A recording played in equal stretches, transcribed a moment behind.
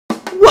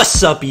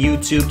What's up,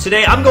 YouTube?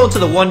 Today I'm going to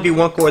the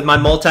 1v1 court with my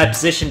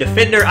multi-position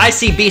defender. I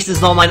see Beast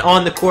is online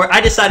on the court.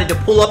 I decided to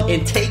pull up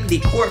and take the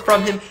court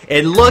from him,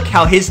 and look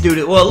how his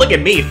dude, well, look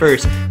at me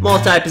first.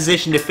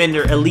 Multi-position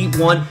defender, Elite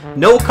 1,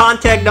 no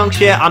contact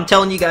dunks yet. I'm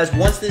telling you guys,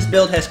 once this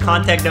build has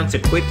contact dunks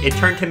equipped, it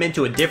turned him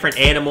into a different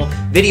animal.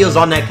 Videos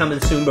on that coming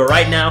soon, but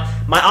right now,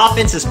 my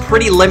offense is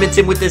pretty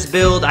limited with this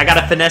build. I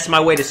gotta finesse my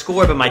way to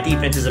score, but my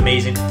defense is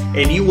amazing,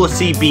 and you will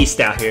see Beast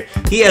out here.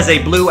 He has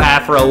a blue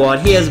afro on.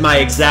 He has my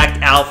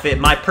exact outfit,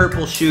 my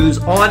purple shoes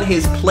on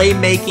his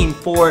playmaking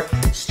 4,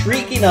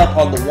 streaking up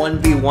on the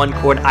 1v1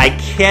 court. I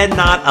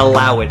cannot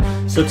allow it.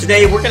 So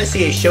today we're going to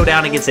see a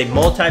showdown against a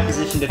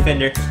multi-position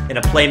defender in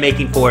a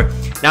playmaking 4.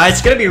 Now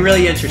it's going to be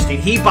really interesting.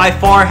 He by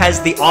far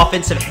has the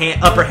offensive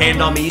upper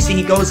hand on me. You see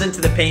he goes into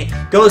the paint,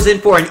 goes in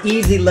for an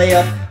easy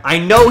layup. I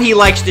know he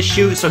likes to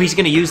shoot, so he's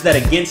going to use that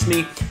against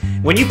me.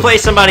 When you play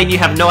somebody and you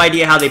have no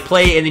idea how they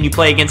play, and then you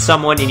play against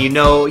someone and you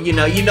know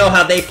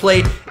how they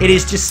play, it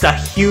is just a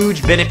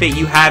huge benefit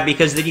you have,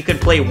 because then you can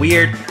play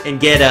weird and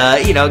get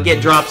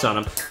get drops on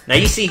them. Now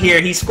you see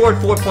here, he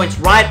scored 4 points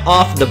right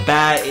off the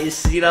bat.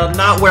 Is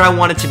not where I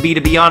wanted to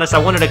be honest. I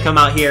wanted to come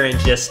out here and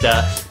just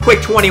quick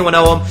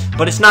 21-0 him,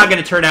 but it's not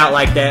going to turn out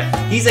like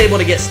that. He's able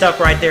to get stuck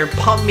right there,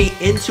 pump me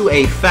into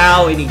a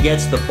foul, and he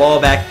gets the ball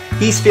back.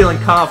 He's feeling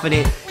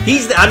confident. He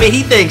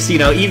thinks,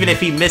 even if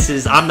he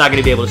misses, I'm not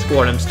going to be able to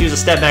score him. Just use a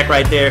step back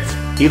right there.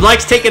 He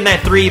likes taking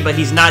that 3, but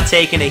he's not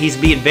taking it. He's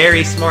being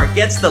very smart.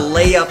 Gets the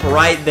layup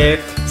right there.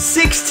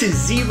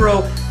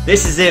 6-0.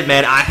 This is it,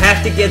 man. I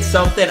have to get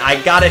something.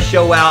 I got to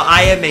show out.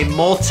 I am a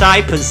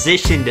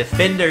multi-position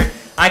defender.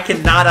 I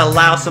cannot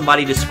allow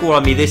somebody to score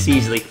on me this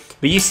easily.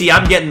 But you see,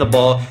 I'm getting the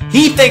ball.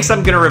 He thinks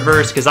I'm going to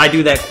reverse, because I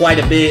do that quite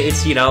a bit.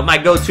 It's, my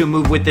go-to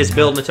move with this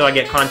build until I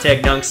get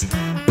contact dunks.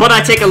 But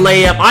I take a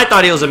layup. I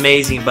thought it was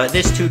amazing, but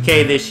this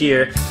 2K this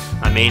year,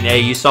 hey,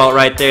 you saw it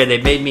right there.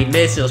 They made me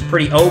miss. It was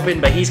pretty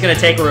open, but he's going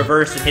to take a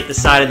reverse and hit the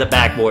side of the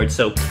backboard.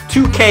 So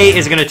 2K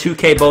is going to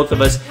 2K both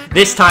of us.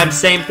 This time,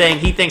 same thing.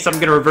 He thinks I'm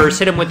going to reverse,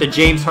 hit him with the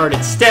James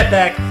Harden step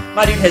back.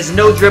 My dude has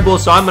no dribble,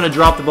 so I'm going to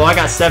drop the ball. I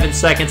got 7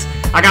 seconds.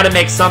 I got to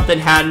make something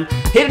happen.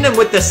 Hitting him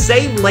with the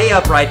same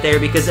layup right there,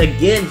 because,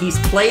 again, he's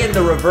playing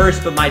the reverse,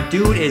 but my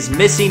dude is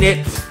missing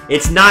it.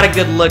 It's not a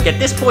good look. At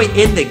this point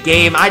in the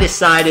game, I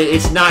decided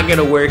it's not going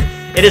to work.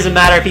 It doesn't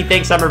matter if he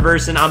thinks I'm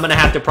reversing. I'm going to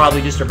have to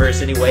probably just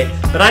reverse anyway.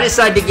 But I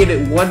decided to give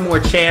it one more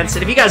chance.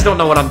 And if you guys don't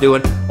know what I'm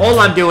doing, all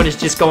I'm doing is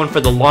just going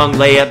for the long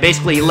layup.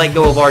 Basically, you let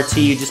go of RT,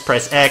 you just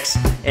press X,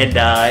 and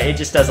it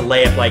just does a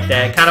layup like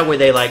that. Kind of where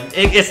they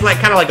it's like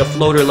kind of like a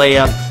floater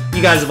layup.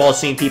 You guys have all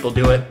seen people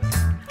do it.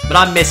 But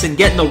I'm missing,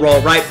 getting the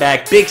roll right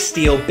back. Big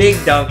steal,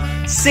 big dunk,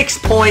 6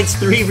 points,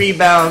 3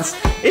 rebounds.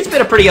 It's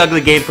been a pretty ugly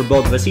game for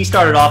both of us. He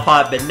started off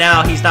hot, but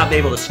now he's not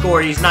able to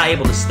score. He's not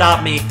able to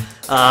stop me.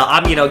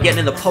 I'm, getting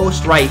in the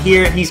post right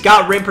here. He's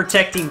got rim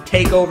protecting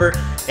takeover,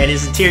 and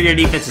his interior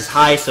defense is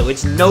high, so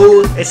it's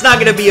not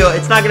gonna be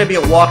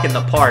a walk in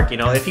the park.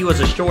 If he was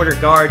a shorter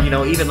guard,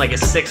 even like a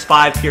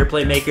 6'5" pure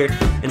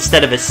playmaker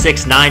instead of a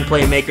 6'9"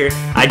 playmaker,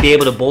 I'd be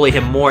able to bully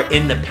him more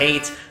in the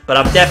paint. But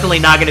I'm definitely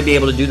not going to be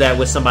able to do that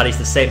with somebody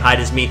the same height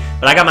as me.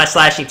 But I got my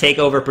slashing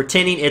takeover,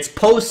 pretending it's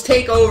post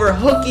takeover,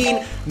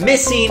 hooking,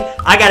 missing.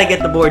 I got to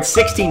get the board,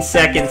 16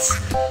 seconds.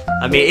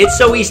 It's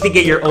so easy to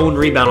get your own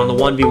rebound on the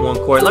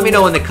 1v1 court. Let me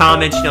know in the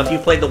comments, if you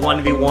played the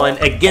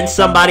 1v1 against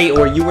somebody,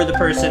 or you were the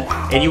person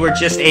and you were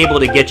just able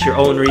to get your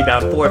own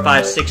rebound 4,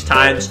 5, 6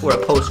 times, or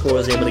a post scorer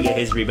was able to get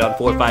his rebound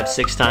 4, 5,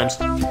 6 times.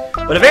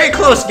 But a very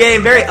close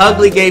game, very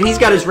ugly game. He's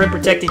got his rim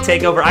protecting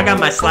takeover. I got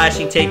my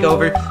slashing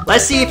takeover.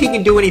 Let's see if he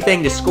can do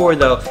anything to score,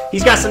 though.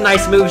 He's got some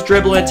nice moves,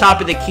 dribbling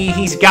top of the key.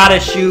 He's got to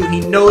shoot.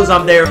 He knows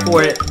I'm there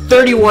for it.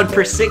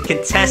 31%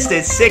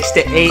 contested,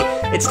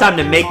 6-8. It's time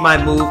to make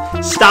my move.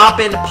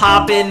 Stopping,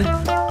 popping.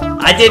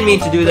 I didn't mean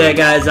to do that,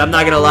 guys. I'm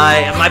not going to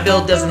lie. My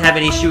build doesn't have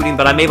any shooting,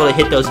 but I'm able to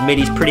hit those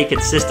middies pretty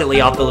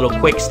consistently off the little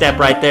quick step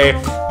right there.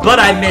 But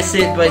I miss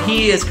it, but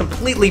he is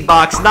completely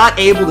boxed, not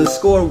able to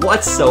score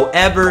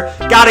whatsoever.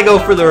 Got to go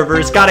for the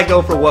reverse, got to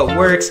go for what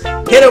works.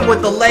 Hit him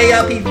with the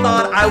layup. He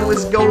thought I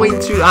was going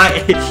to.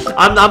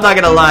 I'm not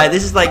going to lie.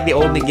 This is like the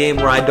only game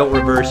where I don't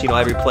reverse,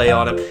 every play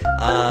on him.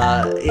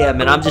 Yeah,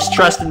 man, I'm just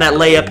trusting that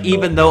layup,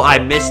 even though I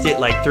missed it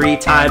like 3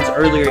 times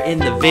earlier in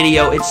the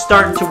video. It's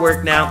starting to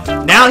work now.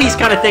 Now he's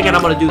kind of thinking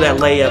I'm going to do that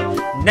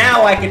layup.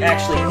 Now I can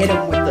actually hit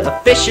him with the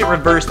efficient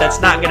reverse that's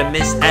not going to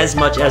miss as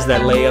much as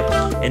that layup.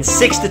 And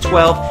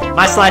 6-12.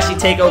 My slashing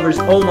takeover is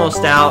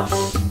almost out.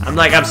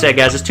 Like I'm saying,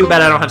 guys, it's too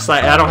bad I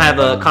don't have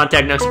a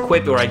contact dunks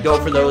equipped, or I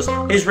go for those.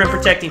 His rim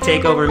protecting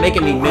takeover,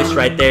 making me miss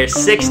right there.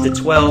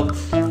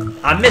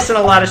 6-12. I'm missing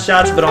a lot of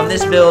shots, but on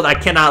this build, I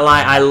cannot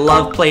lie, I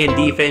love playing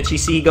defense. You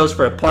see he goes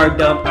for a park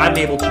dump. I'm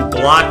able to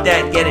block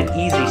that, get an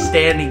easy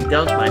standing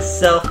dunk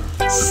myself.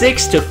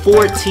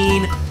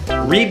 6-14.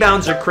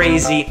 Rebounds are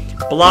crazy.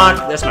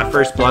 Block, that's my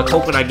first block.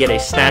 Hoping I get a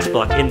stats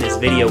block in this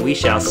video. We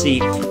shall see.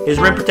 His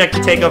rim protector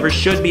takeover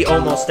should be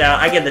almost out.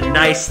 I get the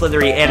nice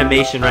slithery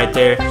animation right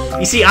there.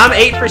 You see, I'm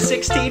 8 for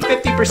 16,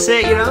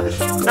 50%, you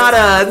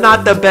know.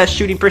 Not the best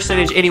shooting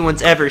percentage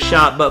anyone's ever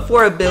shot, but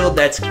for a build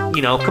that's,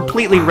 you know,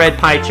 completely red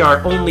pie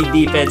chart, only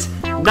defense,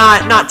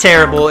 not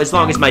terrible as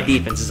long as my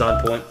defense is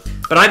on point.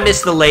 But I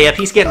missed the layup.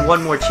 He's getting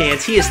one more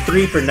chance. He is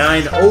 3 for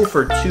 9, 0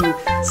 for 2.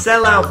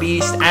 Sellout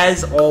beast,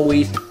 as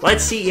always.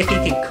 Let's see if he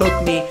can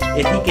cook me,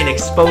 if he can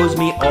expose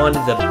me on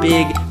the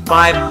big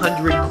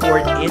 500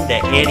 court in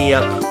the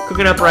ante-up.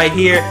 Cooking up right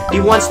here.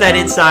 He wants that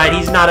inside.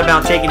 He's not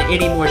about taking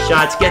any more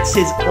shots. Gets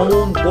his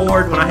own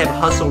board when I have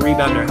hustle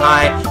rebounder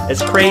high.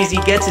 That's crazy.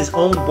 Gets his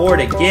own board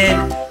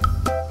again.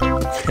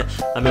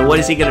 I mean, what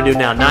is he going to do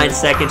now? 9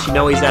 seconds. You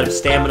know he's out of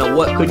stamina.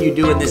 What could you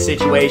do in this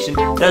situation?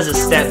 Does a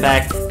step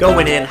back.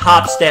 Going in.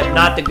 Hop step.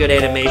 Not the good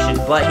animation,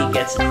 but he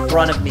gets in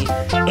front of me.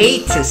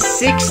 8 to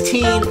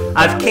 16.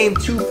 I've came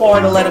too far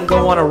to let him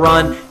go on a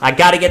run. I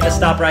got to get the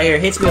stop right here.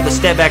 Hits me with a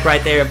step back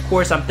right there. Of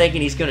course, I'm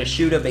thinking he's going to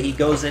shoot it, but he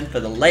goes in for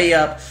the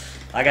layup.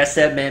 Like I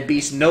said, man,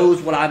 Beast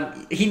knows what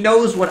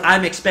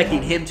I'm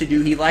expecting him to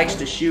do. He likes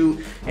to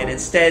shoot, and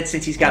instead,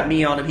 since he's got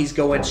me on him, he's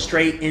going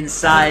straight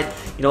inside.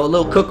 You know, a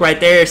little cook right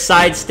there,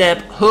 sidestep,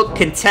 hook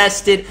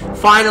contested.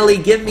 Finally,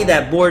 give me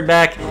that board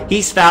back.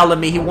 He's fouling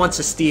me. He wants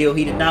a steal.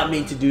 He did not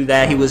mean to do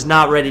that. He was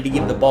not ready to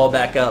give the ball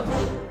back up.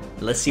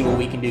 Let's see what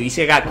we can do. You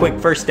see, I got quick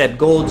first step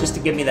goal just to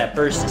give me that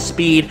burst of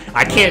speed.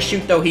 I can't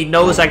shoot, though. He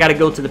knows I got to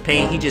go to the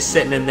paint. He just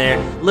sitting in there.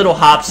 Little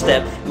hop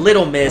step,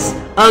 little miss,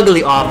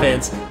 ugly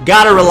offense.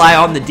 Got to rely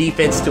on the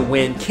defense to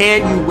win.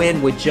 Can you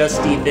win with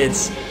just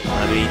defense?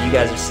 I mean, you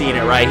guys are seeing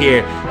it right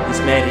here. This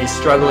man is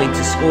struggling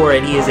to score,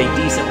 and he is a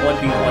decent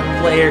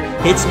 1v1 player.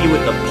 Hits me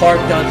with the park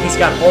dunk. He's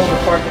got all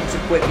the park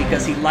dunks equipped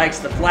because he likes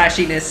the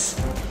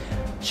flashiness.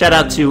 Shout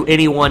out to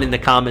anyone in the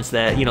comments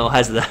that, you know,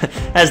 has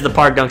the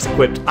park dunks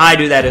equipped. I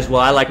do that as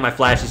well. I like my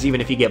flashes, even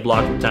if you get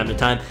blocked from time to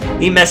time.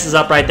 He messes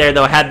up right there,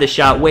 though. Had the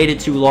shot, waited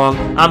too long.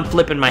 I'm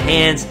flipping my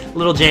hands.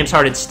 Little James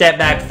Harden step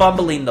back,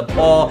 fumbling the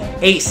ball.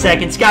 8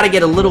 seconds. Got to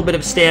get a little bit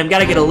of stam. Got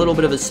to get a little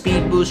bit of a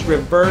speed boost.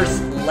 Reverse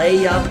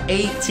layup.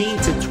 18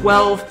 to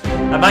 12.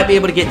 I might be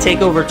able to get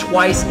takeover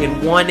twice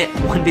in one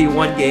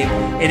 1v1 game,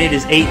 and it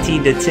is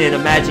 18 to 10.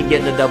 Imagine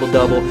getting a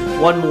double-double.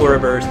 One more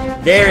reverse.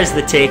 There's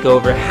the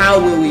takeover. How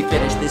will we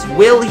finish this?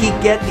 Will he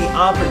get the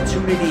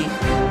opportunity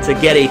to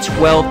get a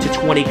 12 to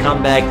 20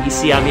 comeback? You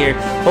see, I'm here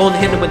holding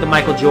him with the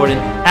Michael Jordan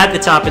at the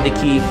top of the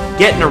key,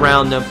 getting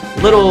around them.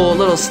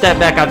 Little step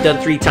back I've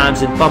done 3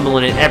 times and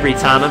fumbling it every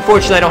time.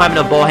 Unfortunately, I don't have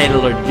enough ball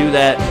handler to do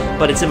that,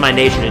 but it's in my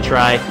nature to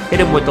try.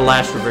 Hit him with the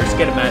last reverse.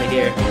 Get him out of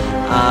here.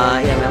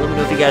 Yeah, man, let me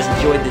know if you guys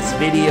enjoyed this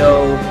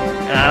video.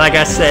 Like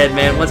I said,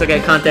 man, once I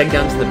get contact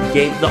down to the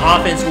game, the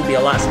offense will be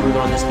a lot smoother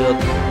on this build.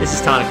 This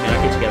is Tonic, man.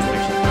 I'll catch you guys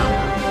next time.